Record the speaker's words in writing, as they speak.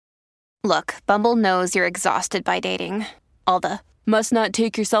Look, Bumble knows you're exhausted by dating. All the must not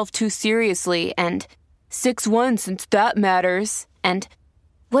take yourself too seriously and 6'1" since that matters. And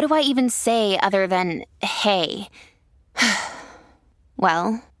what do I even say other than hey?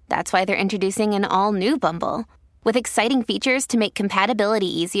 Well, that's why they're introducing an all-new Bumble with exciting features to make compatibility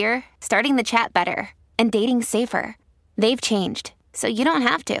easier, starting the chat better, and dating safer. They've changed, so you don't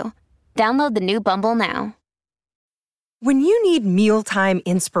have to. Download the new Bumble now. When you need mealtime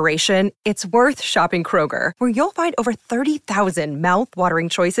inspiration, it's worth shopping Kroger, where you'll find over 30,000 mouth-watering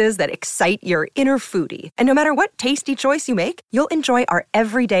choices that excite your inner foodie. And no matter what tasty choice you make, you'll enjoy our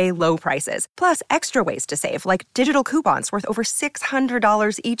everyday low prices, plus extra ways to save, like digital coupons worth over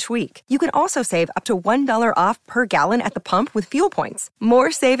 $600 each week. You can also save up to $1 off per gallon at the pump with fuel points.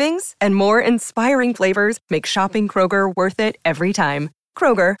 More savings and more inspiring flavors make shopping Kroger worth it every time.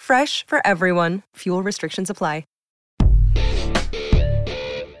 Kroger, fresh for everyone. Fuel restrictions apply.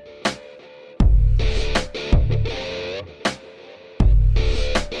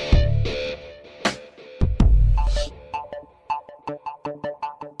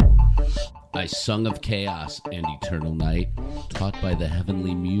 I sung of chaos and eternal night, taught by the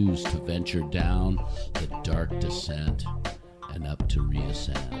heavenly muse to venture down the dark descent and up to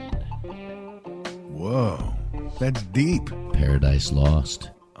reascend. Whoa, that's deep. Paradise Lost.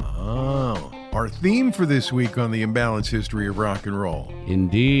 Oh, our theme for this week on the Imbalanced History of Rock and Roll.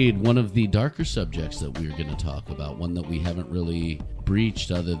 Indeed, one of the darker subjects that we're going to talk about, one that we haven't really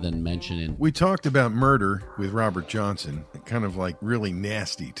breached other than mentioning. We talked about Murder with Robert Johnson, kind of like really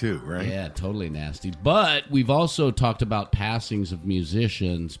nasty too, right? Yeah, totally nasty. But we've also talked about passings of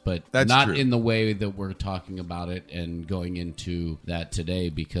musicians, but That's not true. in the way that we're talking about it and going into that today,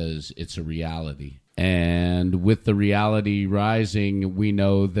 because it's a reality. And with the reality rising, we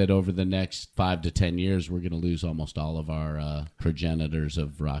know that over the next 5 to 10 years, we're going to lose almost all of our progenitors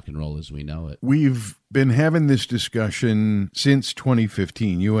of rock and roll as we know it. We've been having this discussion since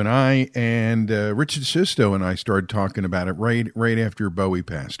 2015. You and I and Richard Sisto and I started talking about it right after Bowie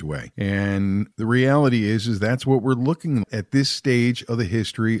passed away. And the reality is that's what we're looking at this stage of the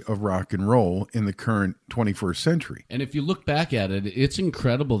history of rock and roll in the current 21st century. And if you look back at it, it's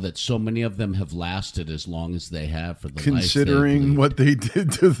incredible that so many of them have lasted as long as they have for the Considering what they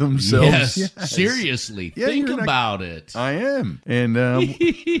did to themselves. Yes. Seriously. Yeah, think you're not- about it. I am. And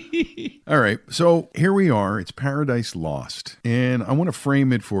all right, so here we are. It's Paradise Lost. And I want to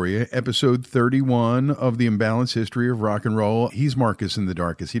frame it for you. Episode 31 of the Imbalanced History of Rock and Roll. He's Marcus in the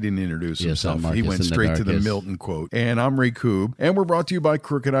Darkest. He didn't introduce Yes, I'm himself. Marcus He went in the straight to the Darkest. Milton quote. And I'm Ray Koob. And we're brought to you by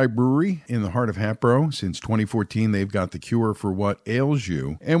Crooked Eye Brewery in the heart of Hatboro. Since 2014, they've got the cure for what ails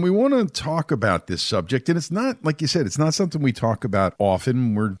you. And we want to talk about this subject. And it's not, like you said, it's not something we talk about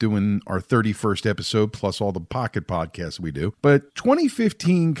often. We're doing our 31st episode plus all the pocket podcasts we do. But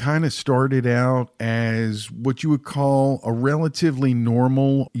 2015 kind of started out as what you would call a relatively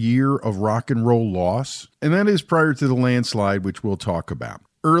normal year of rock and roll loss. And that is prior to the landslide, which we'll talk about.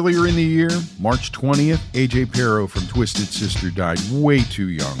 Earlier in the year, March 20th, AJ Pero from Twisted Sister died way too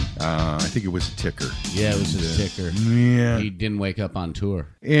young. I think it was a ticker. Yeah, it was a ticker. Yeah. He didn't wake up on tour.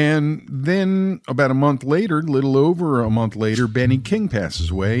 And then about a month later, little over a month later, Benny King passes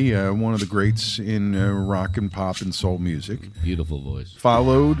away, one of the greats in rock and pop and soul music. Beautiful voice.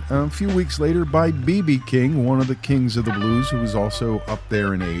 Followed a few weeks later by B.B. King, one of the kings of the blues, who was also up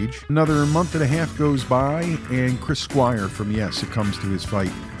there in age. Another month and a half goes by, and Chris Squire from Yes succumbs to his fight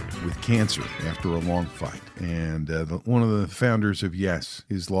with cancer after a long fight. And one of the founders of Yes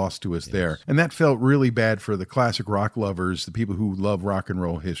is lost to us there. And that felt really bad for the classic rock lovers, the people who love rock and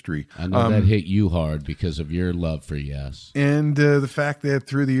roll history. I know that hit you hard because of your love for Yes. And the fact that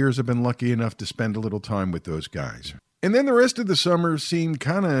through the years I've been lucky enough to spend a little time with those guys. And then the rest of the summer seemed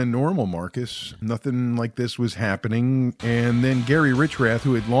kind of normal, Marcus. Nothing like this was happening. And then Gary Richrath,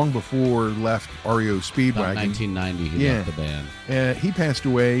 who had long before left REO Speedwagon. About 1990, he left the band. He passed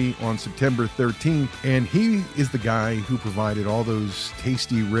away on September 13th, and he is the guy who provided all those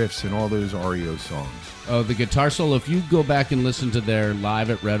tasty riffs and all those REO songs. Oh, the guitar solo, if you go back and listen to their Live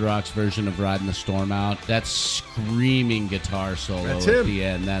at Red Rocks version of Riding the Storm Out, that screaming guitar solo That's at him. the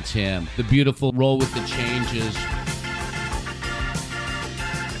end, that's him. The beautiful roll with the changes.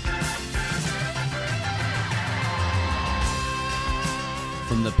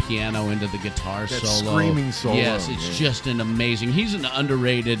 From from the piano into the guitar That solo. screaming solo. Yes, it's just an amazing. He's an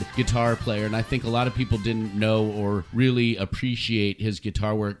underrated guitar player, and I think a lot of people didn't know or really appreciate his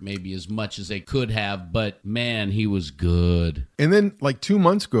guitar work maybe as much as they could have, but man, he was good. And then like 2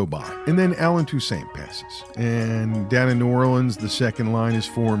 months go by, and then Alan Toussaint passes. And down in New Orleans, the second line is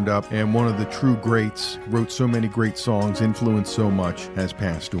formed up, and one of the true greats, wrote so many great songs, influenced so much, has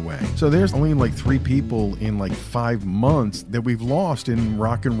passed away. So there's only like 3 people in like 5 months that we've lost in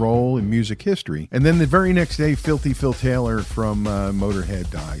rock and roll and music history. And then the very next day, Filthy Phil Taylor from Motorhead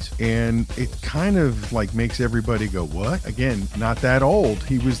dies. And it kind of like makes everybody go, what? Again, not that old.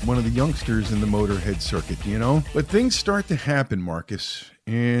 He was one of the youngsters in the Motorhead circuit, you know? But things start to happen, Marcus.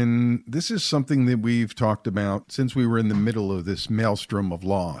 And this is something that we've talked about since we were in the middle of this maelstrom of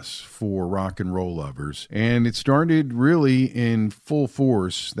loss for rock and roll lovers. And it started really in full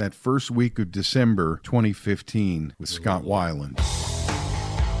force that first week of December 2015 with Scott Weiland.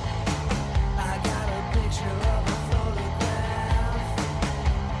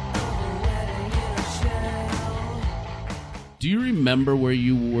 Do you remember where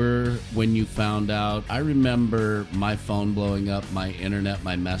you were when you found out? I remember my phone blowing up, my internet,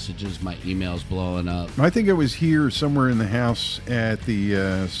 my messages, my emails blowing up. I think I was here somewhere in the house at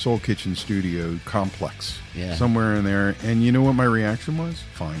the Soul Kitchen Studio complex. Yeah. Somewhere in there. And you know what my reaction was?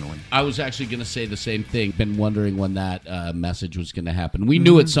 Finally. I was actually going to say the same thing. Been wondering when that message was going to happen. We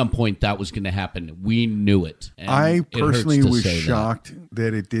knew at some point that was going to happen. We knew it. And I personally it hurts to was say shocked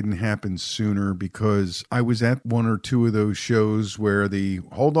that it didn't happen sooner, because I was at one or two of those shows where the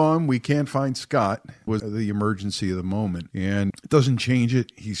hold on, we can't find Scott was the emergency of the moment. And it doesn't change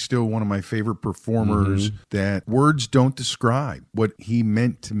it. He's still one of my favorite performers that words don't describe what he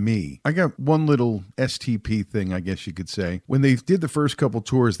meant to me. I got one little STP thing, I guess you could say. When they did the first couple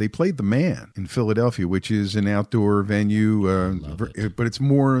tours, they played the Man in Philadelphia, which is an outdoor venue, but it's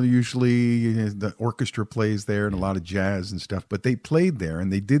more usually the orchestra plays there and a lot of jazz and stuff. But they played there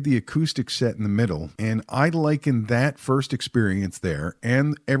and they did the acoustic set in the middle. And I likened that first experience there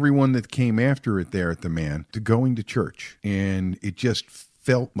and everyone that came after it there at the Man to going to church. And it just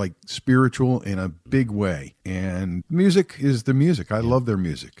felt like spiritual in a big way. And music is the music. I love their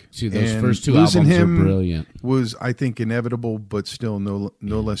music. See, those and first two losing albums are him brilliant. Was, I think, inevitable, but still no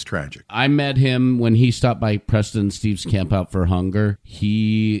less tragic. I met him when he stopped by Preston and Steve's Camp Out for Hunger.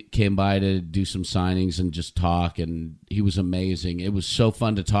 He came by to do some signings and just talk, and he was amazing. It was so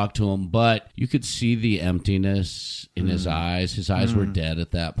fun to talk to him, but you could see the emptiness in his eyes. His eyes were dead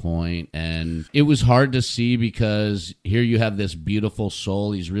at that point, and it was hard to see because here you have this beautiful soul.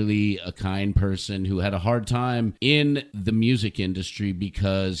 He's really a kind person who had a hard time in the music industry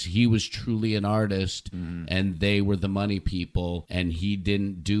because he was truly an artist and they were the money people, and he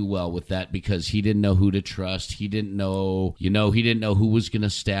didn't do well with that because he didn't know who to trust. He didn't know, he didn't know who was going to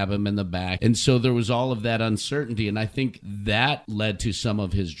stab him in the back. And so there was all of that uncertainty, and I think that led to some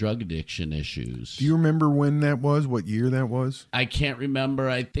of his drug addiction issues. Do you remember when that was? What year that was? I can't remember.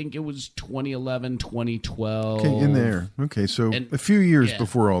 I think it was 2011, 2012. Okay, in there. Okay, so a few years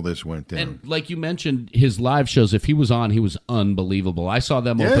before all this went down. And like you mentioned, his live shows, if he was on, he was unbelievable. I saw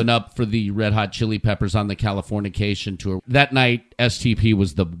them open up for the Red Hot Chili Peppers on the Californication tour. That night, STP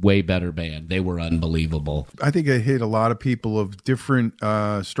was the way better band. They were unbelievable. I think it hit a lot of people of different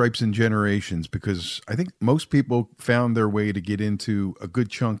stripes and generations, because I think most people found their way to get into a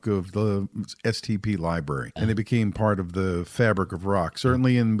good chunk of the STP library, and they became part of the fabric of rock,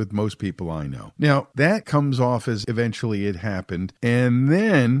 certainly with most people I know. Now, that comes off as eventually it happened, and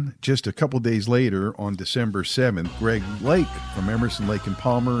then just a couple days later, on December 7th, Greg Lake from Emerson, Lake and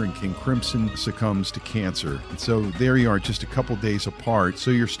Palmer and King Crimson succumbs to cancer. And so there you are, just a couple days apart.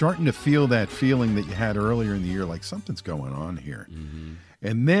 So you're starting to feel that feeling that you had earlier in the year, like something's going on here.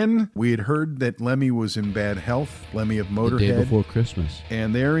 And then we had heard that Lemmy was in bad health, Lemmy of Motorhead. The day before Christmas.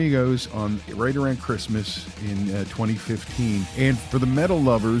 And there he goes on right around Christmas in 2015. And for the metal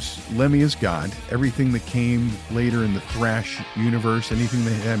lovers, Lemmy is God. Everything that came later in the thrash universe, anything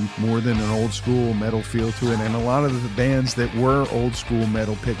that had more than an old school metal feel to it. And a lot of the bands that were old school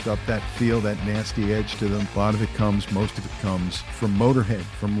metal picked up that feel, that nasty edge to them. A lot of it most of it comes from Motorhead,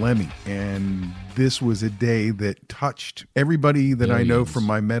 from Lemmy. And this was a day that touched everybody that I know from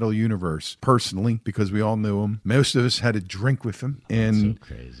my metal universe personally, because we all knew him. Most of us had a drink with him. And so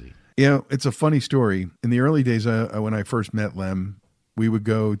crazy. You know, it's a funny story. In the early days, when I first met Lem, we would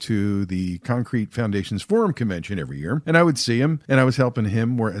go to the Concrete Foundation's Forum Convention every year, and I would see him, and I was helping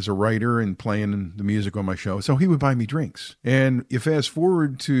him as a writer and playing the music on my show. So he would buy me drinks. And you fast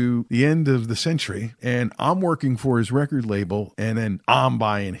forward to the end of the century, and I'm working for his record label, and then I'm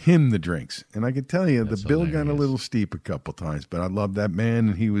buying him the drinks. And I can tell you, the bill got a little steep a couple times, but I love that man,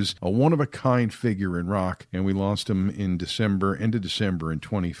 and he was a one-of-a-kind figure in rock, and we lost him in end of December in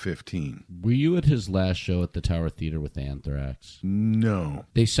 2015. Were you at his last show at the Tower Theater with Anthrax? No.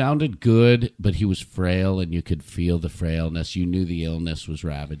 They sounded good, but he was frail, and you could feel the frailness. You knew the illness was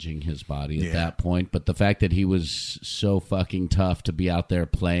ravaging his body at that point, but the fact that he was so fucking tough to be out there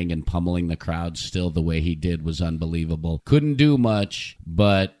playing and pummeling the crowd still the way he did was unbelievable. Couldn't do much,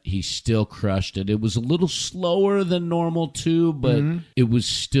 but he still crushed it. It was a little slower than normal, too, but it was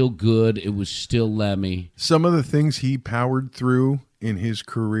still good. It was still Lemmy. Some of the things he powered through in his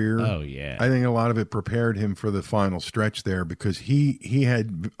career. Oh, yeah. I think a lot of it prepared him for the final stretch there because he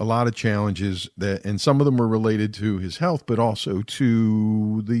had a lot of challenges and some of them were related to his health, but also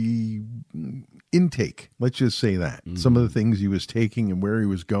to the intake. Let's just say that. Some of the things he was taking and where he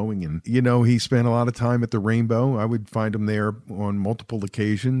was going. And, he spent a lot of time at the Rainbow. I would find him there on multiple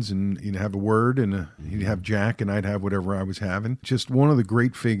occasions and he'd have a word and he'd have Jack and I'd have whatever I was having. Just one of the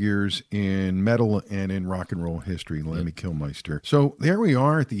great figures in metal and in rock and roll history, Lemmy Kilmister. So there we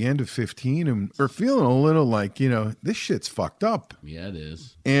are at the end of 15 and we're feeling a little like, this shit's fucked up. Yeah, it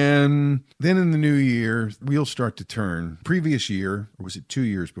is. And then in the new year, wheels start to turn. Previous year, or was it 2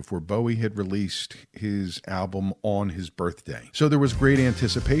 years before, Bowie had released his album on his birthday. So there was great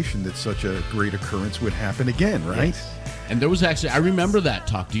anticipation that such a great occurrence would happen again, right? Yes. And there was actually, I remember that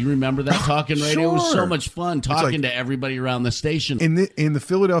talk. Do you remember that talk in radio? It was so much fun talking to everybody around the station. In the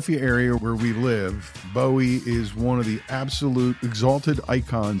Philadelphia area where we live, Bowie is one of the absolute exalted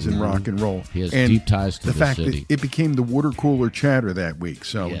icons in rock and roll. He has deep ties to the fact city. that it became the water cooler chatter that week.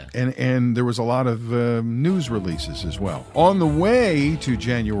 So, and there was a lot of news releases as well. On the way to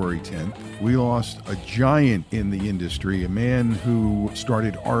January 10th, we lost a giant in the industry, a man who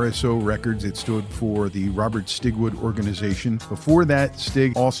started RSO Records. It stood for the Robert Stigwood Organization. Before that,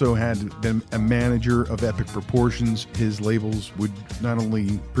 Stig also had been a manager of epic proportions. His labels would not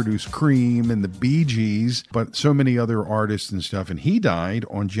only produce Cream and the Bee Gees, but so many other artists and stuff. And he died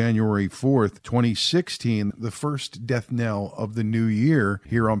on January 4th, 2016, the first death knell of the new year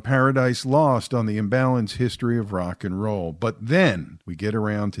here on Paradise Lost on the Imbalanced History of Rock and Roll. But then we get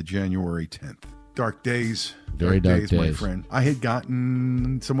around to January 10th. Dark days. Very dark days, my friend. I had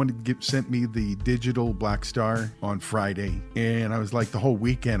gotten someone sent me the digital Black Star on Friday, and I was like the whole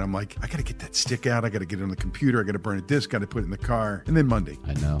weekend. I'm like, I got to get that stick out. I got to get it on the computer. I got to burn a disc. Got to put it in the car. And then Monday.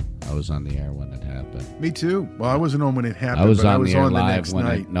 I know. I was on the air when it happened. Me too. Well, I wasn't on when it happened. I was but on I was the air on live the next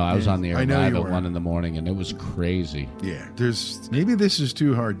night. I was on the air live at 1 in the morning, and it was crazy. Yeah. Maybe this is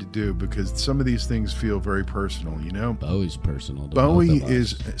too hard to do because some of these things feel very personal. Bowie's personal. Bowie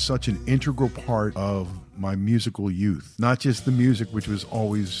is such an integral part of my musical youth. Not just the music, which was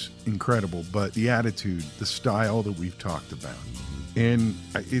always incredible, but the attitude, the style that we've talked about. And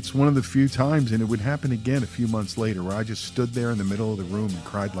it's one of the few times, and it would happen again a few months later, where I just stood there in the middle of the room and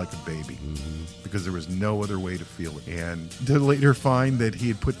cried like a baby because there was no other way to feel it. And to later find that he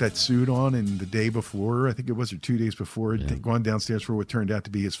had put that suit on, and the day before, I think it was, or 2 days before, had gone downstairs for what turned out to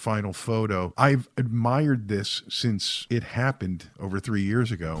be his final photo. I've admired this since it happened over 3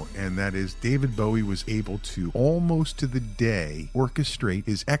 years ago, and that is David Bowie was able to, almost to the day, orchestrate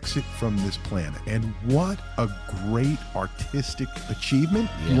his exit from this planet. And what a great artistic achievement.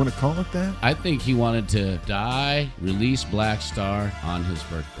 You want to call it that? I think he wanted to die, release Black Star on his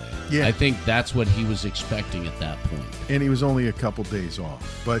birthday. Yeah. I think that's what he was expecting at that point. And he was only a couple days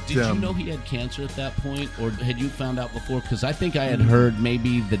off. But did you know he had cancer at that point, or had you found out before? Because I think I had heard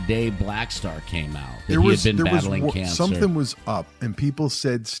maybe the day Black Star came out that he had been battling cancer. Something was up, and people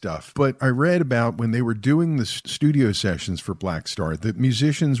said stuff. But I read about when they were doing the studio sessions for Black Star, the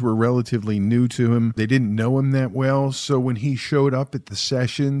musicians were relatively new to him. They didn't know him that well. So when he showed up at the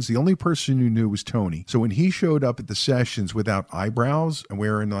sessions, the only person who knew was Tony. So when he showed up at the sessions without eyebrows and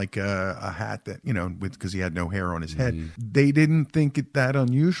wearing like a hat that, because he had no hair on his head, they didn't think it that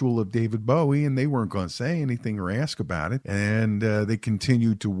unusual of David Bowie, and they weren't going to say anything or ask about it. And they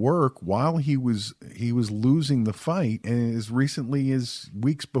continued to work while he was losing the fight, and as recently as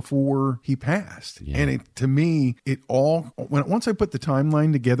weeks before he passed. Yeah. And to me, once I put the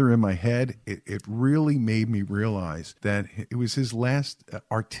timeline together in my head, it really made me realize that it was his last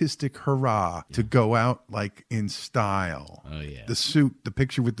artistic hurrah to go out like in style. Oh, yeah. The suit, the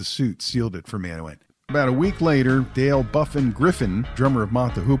picture with the suit sealed it for me. I went, About a week later, Dale Buffin Griffin, drummer of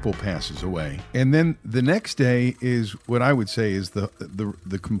Mott the Hoople, passes away. And then the next day is what I would say is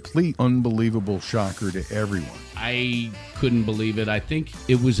the complete unbelievable shocker to everyone. I couldn't believe it. I think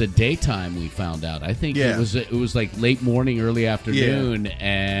it was a daytime we found out. I think it was like late morning, early afternoon,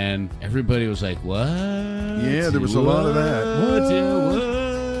 and everybody was like, "What?" Yeah, there was a lot of that. What?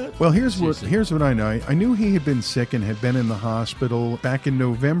 Well, here's what I know. I knew he had been sick and had been in the hospital back in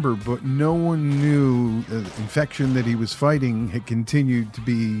November, but no one knew the infection that he was fighting had continued to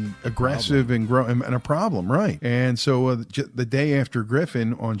be aggressive and a problem, right? And so the day after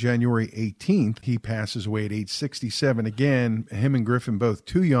Griffin, on January 18th, he passes away at age 67 again. Him and Griffin both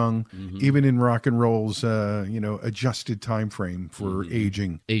too young, even in rock and roll's adjusted time frame for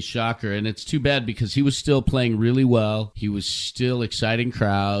aging. A shocker, and it's too bad because he was still playing really well. He was still exciting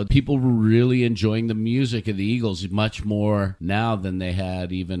crowd. People were really enjoying the music of the Eagles much more now than they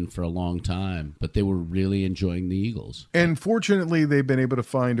had even for a long time. But they were really enjoying the Eagles. And fortunately, they've been able to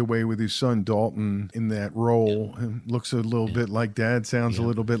find a way with his son Dalton in that role. Yeah. Looks a little bit like Dad, sounds a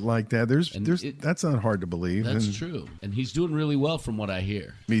little bit like Dad. That's not hard to believe. That's true. And he's doing really well from what I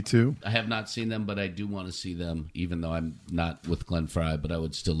hear. Me too. I have not seen them, but I do want to see them, even though I'm not with Glenn Frey, but I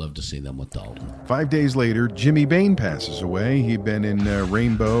would still love to see them with Dalton. 5 days later, Jimmy Bain passes away. He'd been in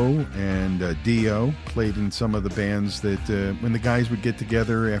Rainbow and Dio, played in some of the bands that when the guys would get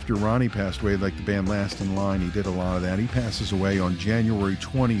together after Ronnie passed away, like the band Last in Line, he did a lot of that. He passes away on January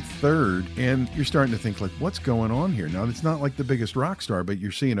 23rd, and you're starting to think, like, what's going on here? Now, it's not like the biggest rock star, but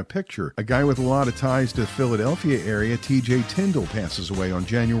you're seeing a picture. A guy with a lot of ties to the Philadelphia area, T.J. Tyndall, passes away on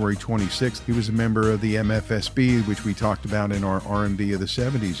January 26th. He was a member of the MFSB, which we talked about in our R&B of the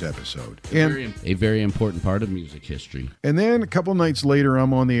 70s episode. A very important part of music history. And then a couple nights later,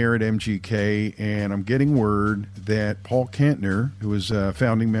 I'm on the air at MGK, and I'm getting word that Paul Kantner, who was a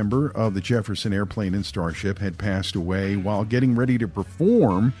founding member of the Jefferson Airplane and Starship, had passed away while getting ready to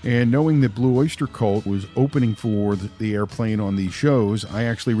perform. And knowing that Blue Oyster Cult was opening for the Airplane on these shows, I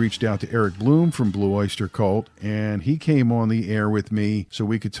actually reached out to Eric Bloom from Blue Oyster Cult, and he came on the air with me so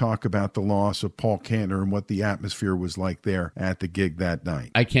we could talk about the loss of Paul Kantner and what the atmosphere was like there at the gig that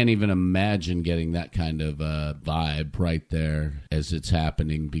night. I can't even imagine getting that kind of vibe right there as it's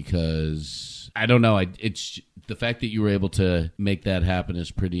happening, because I don't know. It's the fact that you were able to make that happen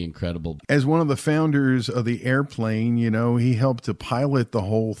is pretty incredible. As one of the founders of the Airplane, he helped to pilot the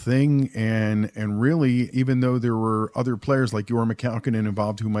whole thing, and really, even though there were other players like Jorma Kaukonen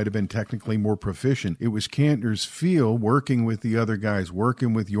involved who might have been technically more proficient, it was Kantner's feel, working with the other guys,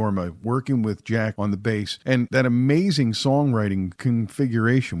 working with Jorma, working with Jack on the bass, and that amazing songwriting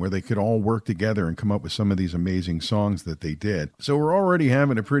configuration where they could all work together and come up with some of these amazing songs that they did. So we're already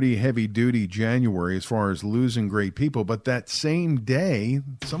having a pretty heavy-duty January as far as losing great people, but that same day,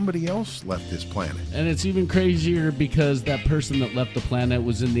 somebody else left this planet. And it's even crazier because that person that left the planet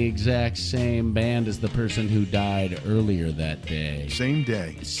was in the exact same band as the person who died earlier that day. Same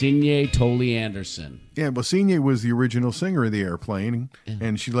day. Signe Tolley Anderson. Yeah, well, Signe was the original singer of the Airplane,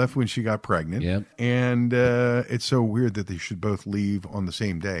 and she left when she got pregnant. Yep. And it's so weird that they should both leave on the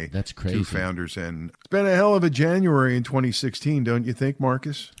same day. That's crazy. Two founders. And it's been a hell of a January in 2016, don't you think,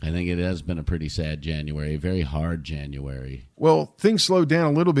 Marcus? I think it has been a pretty sad January, a very hard January. Well, things slowed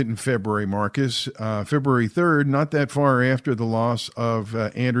down a little bit in February, Marcus. February 3rd, not that far after the loss of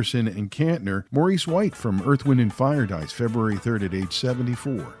Anderson and Kantner, Maurice White from Earth, Wind & Fire dies February 3rd at age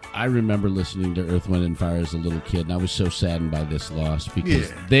 74. I remember listening to Earth, Wind & Fire as a little kid, and I was so saddened by this loss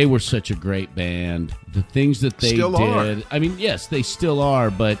because they were such a great band. The things that they did, I mean, yes, they still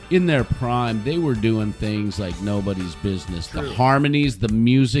are, but in their prime, they were doing things like nobody's business. True. The harmonies, the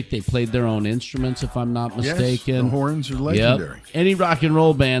music, they played their own instruments, if I'm not mistaken. Yes, the horns are legendary. Yep. Any rock and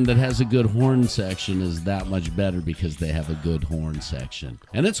roll band that has a good horn section is that much better because they have a good horn section.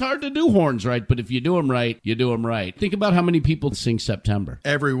 And it's hard to do horns right, but if you do them right, you do them right. Think about how many people sing September.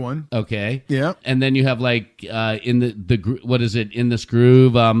 Everyone. Okay. Yeah. And then you have like in the what is it? In This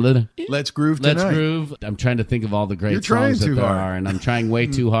Groove. Let's Groove Tonight. Let's Groove. I'm trying to think of all the great songs that there are, and I'm trying way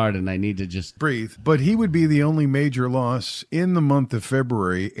too hard, and I need to just breathe. But he would be the only major loss in the month of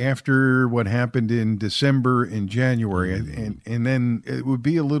February after what happened in December and January, and then it would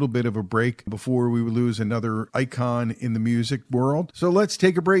be a little bit of a break before we would lose another icon in the music world. So let's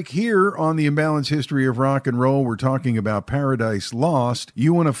take a break here on the Imbalanced History of Rock and Roll. We're talking about Paradise Lost.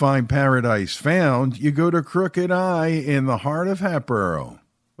 You want to find Paradise Found, you go to Crooked Eye in the heart of Hatboro.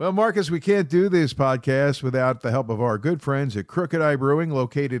 Well, Marcus, we can't do this podcast without the help of our good friends at Crooked Eye Brewing,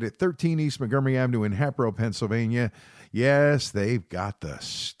 located at 13 East Montgomery Avenue in Hatboro, Pennsylvania. Yes, they've got the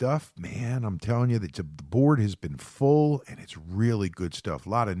stuff, man. I'm telling you, the board has been full, and it's really good stuff. A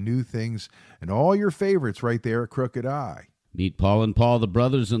lot of new things, and all your favorites right there at Crooked Eye. Meet Paul and Paul, the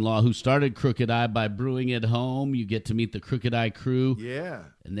brothers-in-law who started Crooked Eye by brewing at home. You get to meet the Crooked Eye crew. Yeah.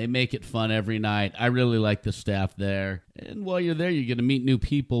 And they make it fun every night. I really like the staff there. And while you're there, you're going to meet new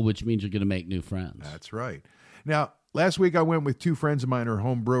people, which means you're going to make new friends. That's right. Now, last week I went with two friends of mine who are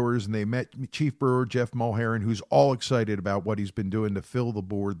home brewers, and they met Chief Brewer Jeff Mulheron, who's all excited about what he's been doing to fill the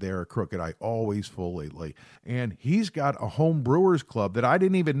board there at Crooked Eye, always full lately. And he's got a home brewers club that I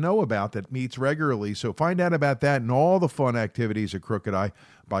didn't even know about that meets regularly. So find out about that and all the fun activities at Crooked Eye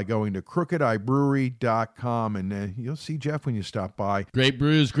by going to crookedeyebrewery.com, and you'll see Jeff when you stop by. Great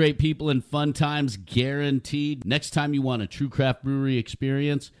brews, great people, and fun times guaranteed. Next time you want a true craft brewery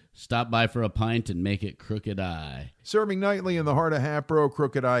experience, stop by for a pint and make it Crooked Eye. Serving nightly in the heart of Hatboro,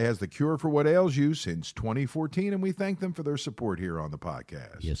 Crooked Eye has the cure for what ails you since 2014, and we thank them for their support here on the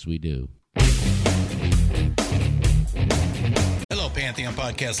podcast. Yes, we do. Hello, Pantheon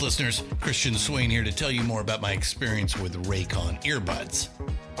Podcast listeners. Christian Swain here to tell you more about my experience with Raycon earbuds.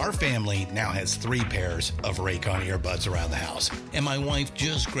 Our family now has 3 pairs of Raycon earbuds around the house, and my wife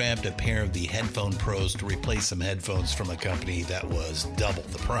just grabbed a pair of the Headphone Pros to replace some headphones from a company that was double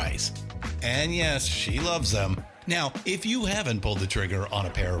the price. And yes, she loves them. Now, if you haven't pulled the trigger on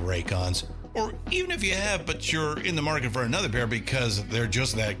a pair of Raycons, or even if you have, but you're in the market for another pair because they're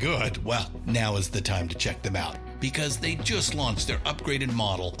just that good, well, now is the time to check them out, because they just launched their upgraded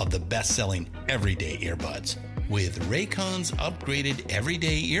model of the best-selling everyday earbuds. With Raycon's upgraded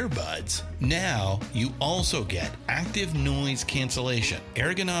everyday earbuds, now you also get active noise cancellation,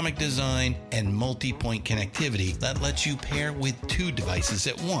 ergonomic design, and multi-point connectivity that lets you pair with 2 devices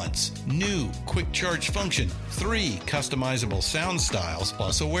at once. New quick charge function, 3 customizable sound styles,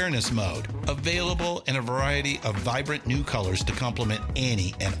 plus awareness mode. Available in a variety of vibrant new colors to complement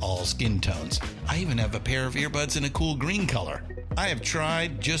any and all skin tones. I even have a pair of earbuds in a cool green color. I have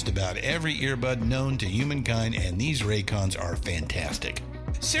tried just about every earbud known to humankind, and these Raycons are fantastic.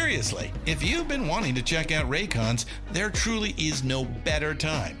 Seriously, if you've been wanting to check out Raycons, there truly is no better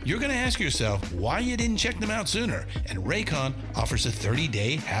time. You're going to ask yourself why you didn't check them out sooner, and Raycon offers a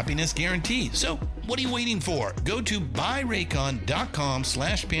 30-day happiness guarantee. So what are you waiting for? Go to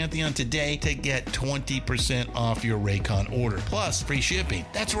buyraycon.com/Pantheon today to get 20% off your Raycon order, plus free shipping.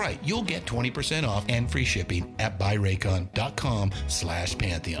 That's right, you'll get 20% off and free shipping at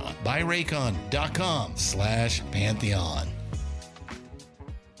buyraycon.com/Pantheon. buyraycon.com/Pantheon.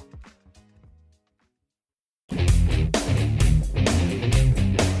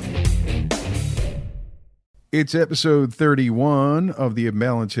 It's episode 31 of the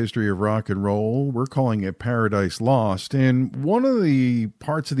Imbalanced History of Rock and Roll. We're calling it Paradise Lost. And one of the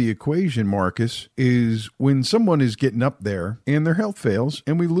parts of the equation, Marcus, is when someone is getting up there and their health fails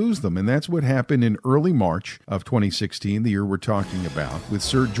and we lose them. And that's what happened in early March of 2016, the year we're talking about, with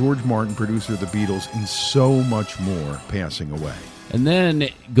Sir George Martin, producer of the Beatles, and so much more passing away. And then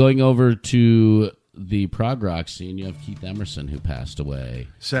going over to the prog rock scene, you have Keith Emerson, who passed away.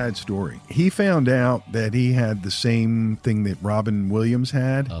 Sad story. He found out that he had the same thing that Robin Williams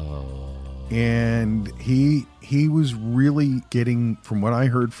had. Oh. And he was really getting, from what I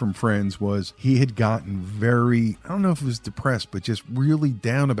heard from friends, was he had gotten very, I don't know if it was depressed, but just really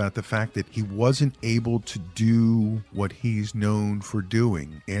down about the fact that he wasn't able to do what he's known for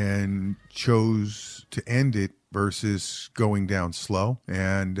doing, and chose to end it versus going down slow.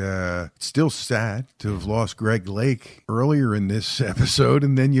 And it's still sad to have lost Greg Lake earlier in this episode,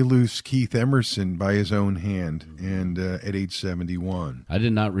 and then you lose Keith Emerson by his own hand, and at age 71. I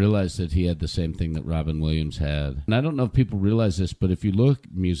did not realize that he had the same thing that Robin Williams had. And I don't know if people realize this, but if you look,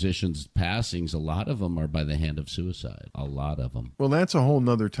 musicians' passings, a lot of them are by the hand of suicide. A lot of them. Well, that's a whole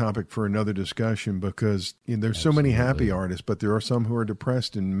nother topic for another discussion, because there's so many happy artists, but there are some who are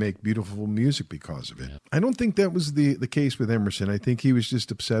depressed and make beautiful music because of it. Yeah. I don't think that was the case with Emerson. I think he was just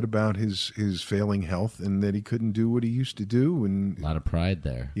upset about his failing health and that he couldn't do what he used to do. And a lot of pride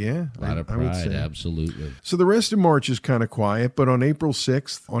there. Yeah. A lot of pride, absolutely. So the rest of March is kind of quiet, but on April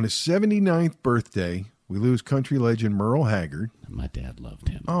 6th, on his 79th birthday, we lose country legend Merle Haggard. My dad loved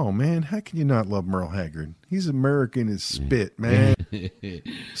him. Oh, man, how can you not love Merle Haggard? He's American as spit, man.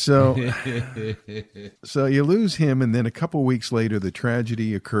 So you lose him, and then a couple weeks later, the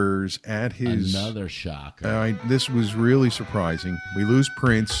tragedy occurs at his... Another shocker. This was really surprising. We lose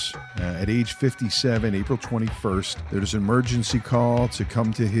Prince at age 57, April 21st. There's an emergency call to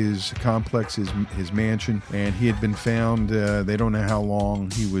come to his complex, his mansion, and he had been found, they don't know how long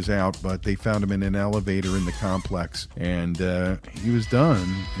he was out, but they found him in an elevator in the complex, and he was done.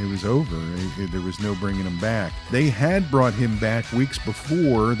 It was over. There was no bringing him back. They had brought him back weeks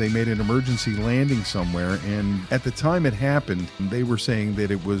before. They made an emergency landing somewhere, and at the time it happened, they were saying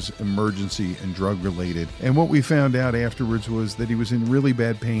that it was emergency and drug related. And what we found out afterwards was that he was in really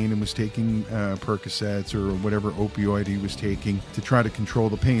bad pain and was taking Percocets or whatever opioid he was taking to try to control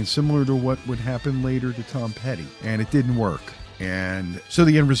the pain, similar to what would happen later to Tom Petty. And it didn't work. And so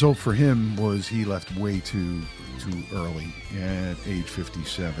the end result for him was he left way too early at age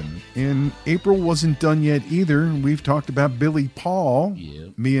 57. And April wasn't done yet either. We've talked about Billy Paul.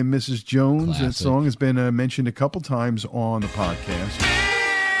 Yep. Me and Mrs. Jones. Classic. That song has been mentioned a couple times on the podcast.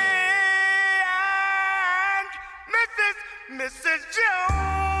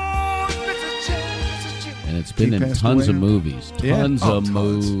 And it's been in tons of movies. Tons of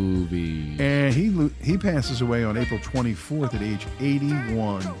movies. And he passes away on April 24th at age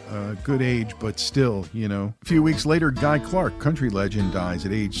 81. Good age, but still, you know. A few weeks later, Guy Clark, country legend, dies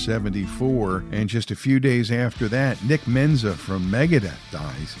at age 74. And just a few days after that, Nick Menza from Megadeth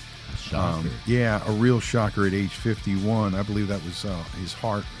dies. Yeah, a real shocker at age 51. I believe that was his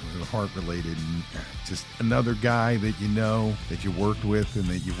heart related. And just another guy that you know, that you worked with and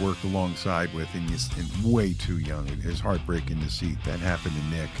that you worked alongside with, and way too young. It is heartbreaking to see that happen to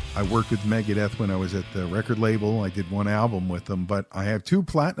Nick. I worked with Megadeth when I was at the record label. I did one album with them, but I have 2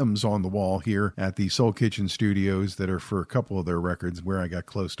 platinums on the wall here at the Soul Kitchen Studios that are for a couple of their records where I got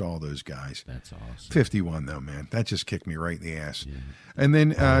close to all those guys. That's awesome. 51 though, man. That just kicked me right in the ass. Yeah. And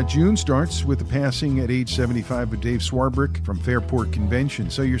then June starts with the passing at age 75 of Dave Swarbrick from Fairport Convention.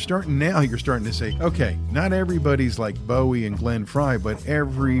 So you're starting to say, okay, not everybody's like Bowie and Glenn Frey, but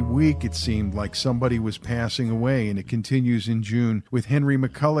every week it seemed like somebody was passing away. And it continues in June with Henry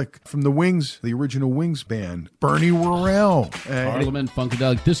McCulloch from the Wings, the original Wings band, Bernie Worrell. Parliament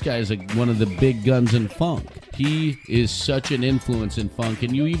Funkadelic. This guy is one of the big guns in funk. He is such an influence in funk,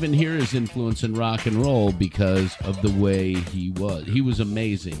 and you even hear his influence in rock and roll because of the way he was. He was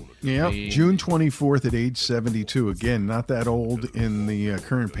amazing. Yeah, June 24th at age 72. Again, not that old in the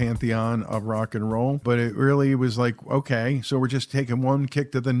current pantheon of rock and roll, but it really was like, okay, so we're just taking one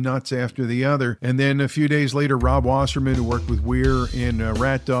kick to the nuts after the other. And then a few days later, Rob Wasserman, who worked with Weir in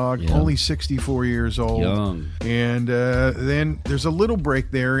Rat Dog, only 64 years old. Young. And then there's a little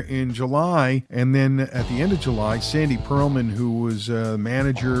break there in July, and then at the end of July, Sandy Pearlman, who was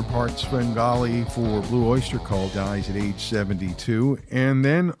manager, part Svengali for Blue Oyster Cult, dies at age 72. And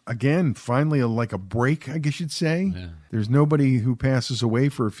then again, finally, like a break, I guess you'd say. Yeah. There's nobody who passes away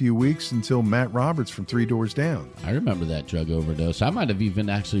for a few weeks until Matt Roberts from Three Doors Down. I remember that drug overdose. I might have even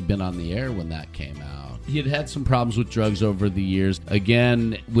actually been on the air when that came out. He had had some problems with drugs over the years.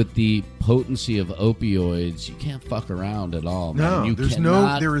 Again, with the potency of opioids, you can't fuck around at all, man.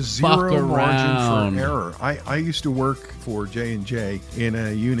 No, there is zero margin for error. I used to work for J&J in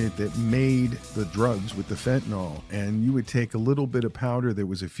a unit that made the drugs with the fentanyl, and you would take a little bit of powder that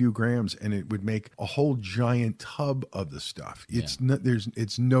was a few grams, and it would make a whole giant tub of the stuff. It's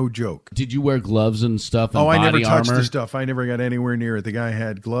no joke. Did you wear gloves and stuff? And I never touched armor? the stuff. I never got anywhere near it. The guy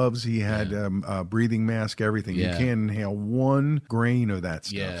had gloves. He had breathing mask, everything. You can't inhale 1 grain of that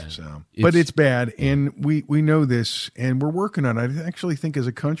stuff. Yeah. So, but it's bad, and we know this, and we're working on it. I actually think as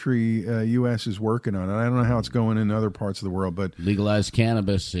a country, U.S. is working on it. I don't know how it's going in other parts of the world, but legalized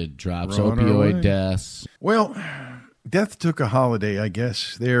cannabis, it drops opioid deaths. Well, death took a holiday, I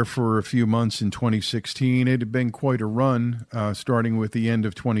guess, there for a few months in 2016. It had been quite a run, starting with the end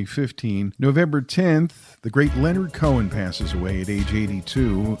of 2015. November 10th, the great Leonard Cohen passes away at age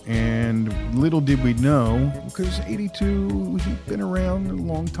 82. And little did we know, because 82, he'd been around a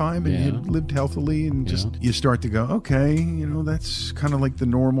long time and had lived healthily. And just you start to go, okay, that's kind of like the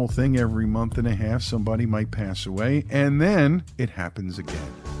normal thing. Every month and a half, somebody might pass away. And then it happens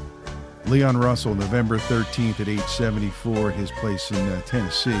again. Leon Russell, November 13th at age 74 at his place in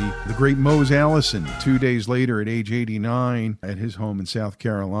Tennessee. The great Mose Allison, 2 days later at age 89 at his home in South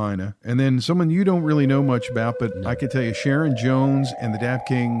Carolina. And then someone you don't really know much about, but I can tell you, Sharon Jones and the Dap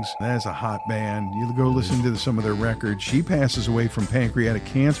Kings, that is a hot band. You go listen to some of their records. She passes away from pancreatic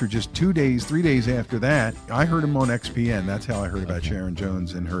cancer just 3 days after that. I heard him on XPN. That's how I heard about Sharon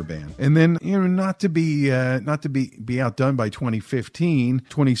Jones and her band. And then, not to be outdone by 2015,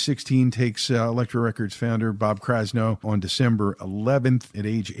 2016 takes Elektra Records founder Bob Krasno on December 11th at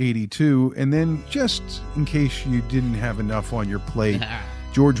age 82. And then, just in case you didn't have enough on your plate,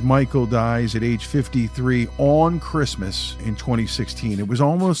 George Michael dies at age 53 on Christmas in 2016. It was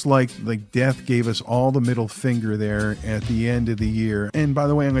almost like death gave us all the middle finger there at the end of the year. And by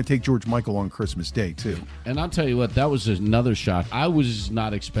the way, I'm going to take George Michael on Christmas Day, too. And I'll tell you what, that was another shock. I was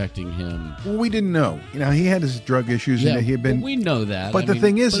not expecting him. Well, we didn't know. He had his drug issues, and he had been. Well, we know that. But the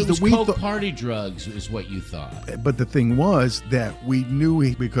thing is that we coke party drugs is what you thought. But the thing was that we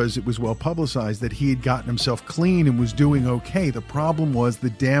knew because it was well publicized that he had gotten himself clean and was doing okay. The problem was the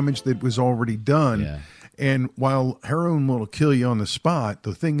damage that was already done. Yeah. And while heroin will kill you on the spot,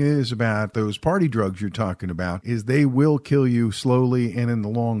 the thing is about those party drugs you're talking about is they will kill you slowly and in the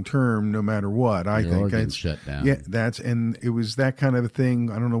long term, no matter what. I Your think organs shut down. Yeah, and it was that kind of a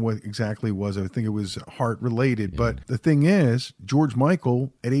thing. I don't know what exactly it was. I think it was heart related. Yeah. But the thing is, George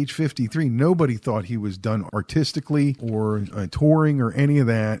Michael at age 53, nobody thought he was done artistically or touring or any of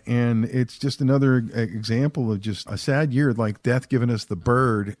that. And it's just another example of just a sad year, like death giving us the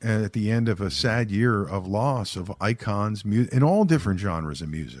bird at the end of a sad year of loss of icons in all different genres of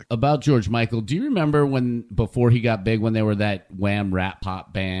music. About George Michael, do you remember before he got big, when they were that Wham rap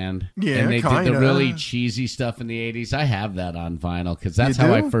pop band? Yeah, and they kinda did the really cheesy stuff in the 80s. I have that on vinyl because that's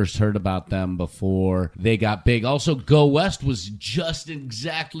how I first heard about them before they got big. Also, Go West was just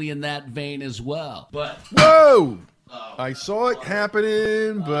exactly in that vein as well. But whoa! I saw it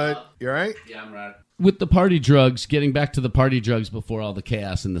happening, but you're right? Yeah, I'm right. With the party drugs, getting back to the party drugs before all the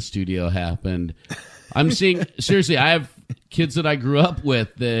chaos in the studio happened, I'm seeing, seriously, I have kids that I grew up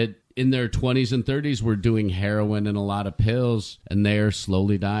with that in their 20s and 30s were doing heroin and a lot of pills, and they're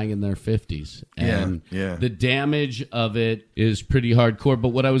slowly dying in their 50s. And the damage of it is pretty hardcore.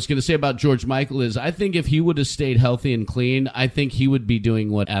 But what I was going to say about George Michael is I think if he would have stayed healthy and clean, I think he would be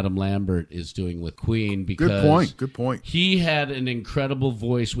doing what Adam Lambert is doing with Queen. Because Good point. He had an incredible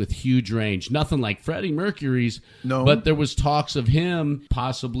voice with huge range. Nothing like Freddie Mercury's, no. But there was talks of him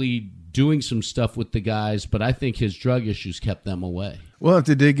possibly doing some stuff with the guys, but I think his drug issues kept them away. We'll have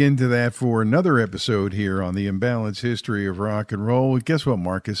to dig into that for another episode here on the imbalanced history of rock and roll. Guess what,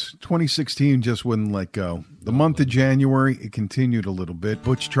 Marcus? 2016 just wouldn't let go. The month of January, it continued a little bit.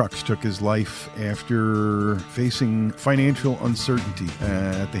 Butch Trucks took his life after facing financial uncertainty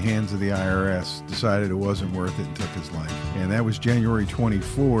at the hands of the IRS. Decided it wasn't worth it and took his life. And that was January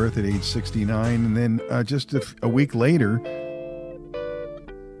 24th at age 69. And then just a week later,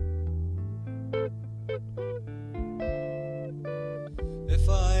 if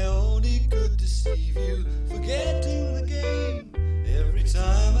I only could deceive you, forgetting the game. Every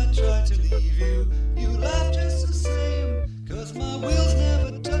time I try to leave you, you laugh just the same. 'Cause my wheels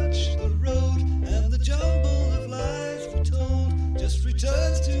never touch the road, and the jumble of lies we told just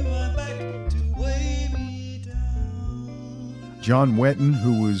returns to my back to weigh me down. John Wetton,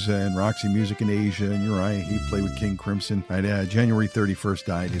 who was in Roxy Music in Asia, and you're right, he played with King Crimson. January 31st,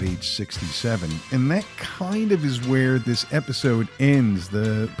 died at age 67. And that kind of is where this episode ends.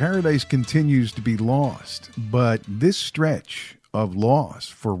 The paradise continues to be lost. But this stretch of loss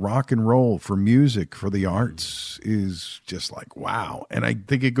for rock and roll, for music, for the arts is just like, wow. And I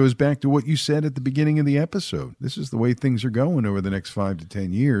think it goes back to what you said at the beginning of the episode. This is the way things are going over the next 5 to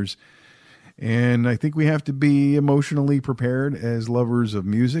 10 years. And I think we have to be emotionally prepared as lovers of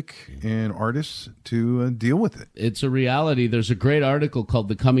music and artists to deal with it. It's a reality. There's a great article called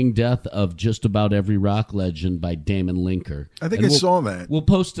The Coming Death of Just About Every Rock Legend by Damon Linker. I think I saw that. We'll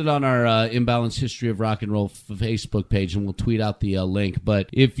post it on our Imbalanced History of Rock and Roll Facebook page, and we'll tweet out the link.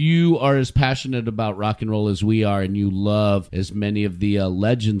 But if you are as passionate about rock and roll as we are, and you love as many of the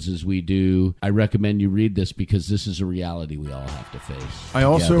legends as we do, I recommend you read this because this is a reality we all have to face. I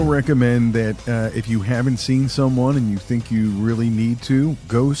also recommend that if you haven't seen someone and you think you really need to,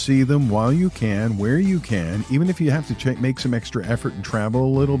 go see them while you can, where you can, even if you have to make some extra effort and travel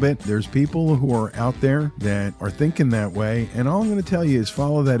a little bit. There's people who are out there that are thinking that way, and all I'm going to tell you is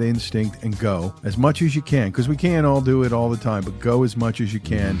follow that instinct and go as much as you can, because we can't all do it all the time, but go as much as you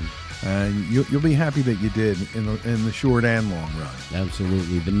can. And you'll be happy that you did in the short and long run.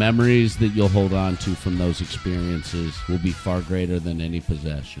 Absolutely. The memories that you'll hold on to from those experiences will be far greater than any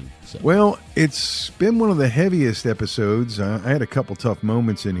possession. So. Well, it's been one of the heaviest episodes. I had a couple tough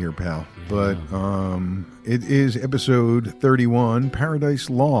moments in here, pal. But it is episode 31,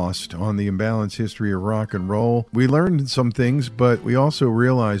 Paradise Lost, on the Imbalanced History of Rock and Roll. We learned some things, but we also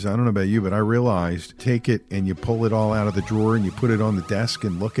realized, I don't know about you, but I realized, take it and you pull it all out of the drawer and you put it on the desk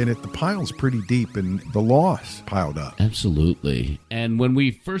and look at it. The pile's pretty deep and the loss piled up. Absolutely. And when we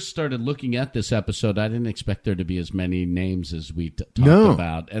first started looking at this episode, I didn't expect there to be as many names as we talked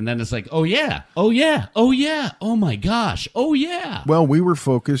about. And then it's like, oh yeah, oh my gosh, oh yeah. Well, we were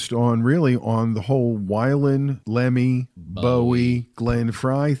focused on the whole Weiland, Lemmy, Bowie, Glenn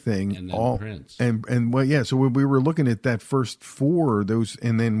Fry thing, and then Prince, and well, yeah. So when we were looking at that first four, those,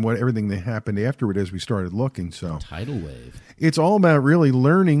 and then everything that happened afterward as we started looking. So tidal wave. It's all about really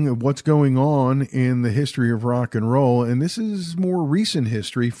learning what's going on in the history of rock and roll, and this is more recent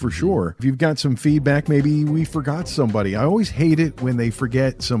history for sure. If you've got some feedback, maybe we forgot somebody. I always hate it when they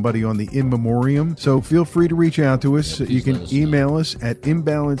forget somebody on the in memoriam. So feel free to reach out to us. You can email us at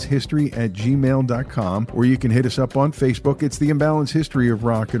imbalancehistory@gmail.com, or you can hit us up on Facebook. It's the Imbalance History of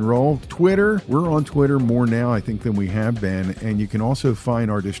Rock and Roll. Twitter, we're on Twitter more now, I think, than we have been. And you can also find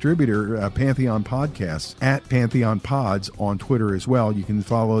our distributor, Pantheon Podcasts, at Pantheon Pods on Twitter as well. You can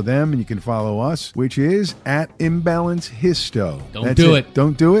follow them, and you can follow us, which is at Imbalance Histo. Don't do it.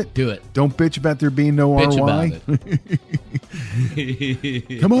 Don't do it? Do it. Don't bitch about there being no Bitch RY. about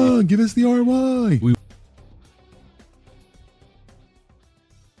it. Come on, give us the RY.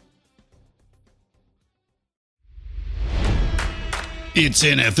 It's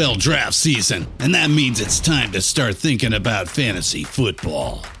NFL draft season, and that means it's time to start thinking about fantasy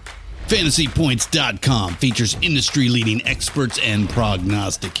football. FantasyPoints.com features industry-leading experts and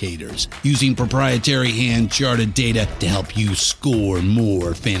prognosticators using proprietary hand-charted data to help you score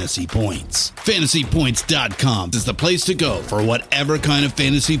more fantasy points. FantasyPoints.com is the place to go for whatever kind of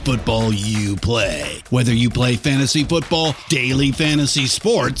fantasy football you play. Whether you play fantasy football, daily fantasy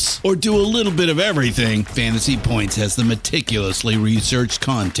sports, or do a little bit of everything, Fantasy Points has the meticulously researched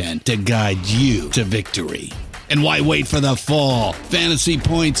content to guide you to victory. And why wait for the fall? Fantasy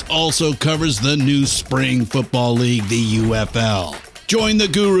Points also covers the new spring football league, the UFL. Join the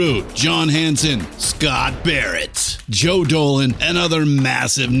guru, John Hansen, Scott Barrett, Joe Dolan, and other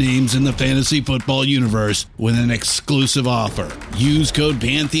massive names in the fantasy football universe with an exclusive offer. Use code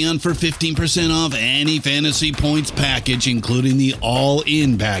Pantheon for 15% off any Fantasy Points package, including the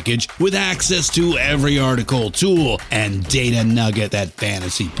all-in package, with access to every article, tool, and data nugget that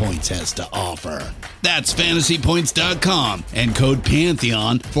Fantasy Points has to offer. That's FantasyPoints.com and code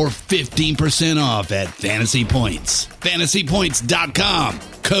Pantheon for 15% off at Fantasy Points. FantasyPoints.com,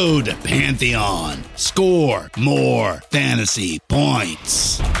 code Pantheon. Score more fantasy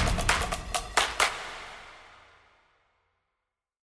points.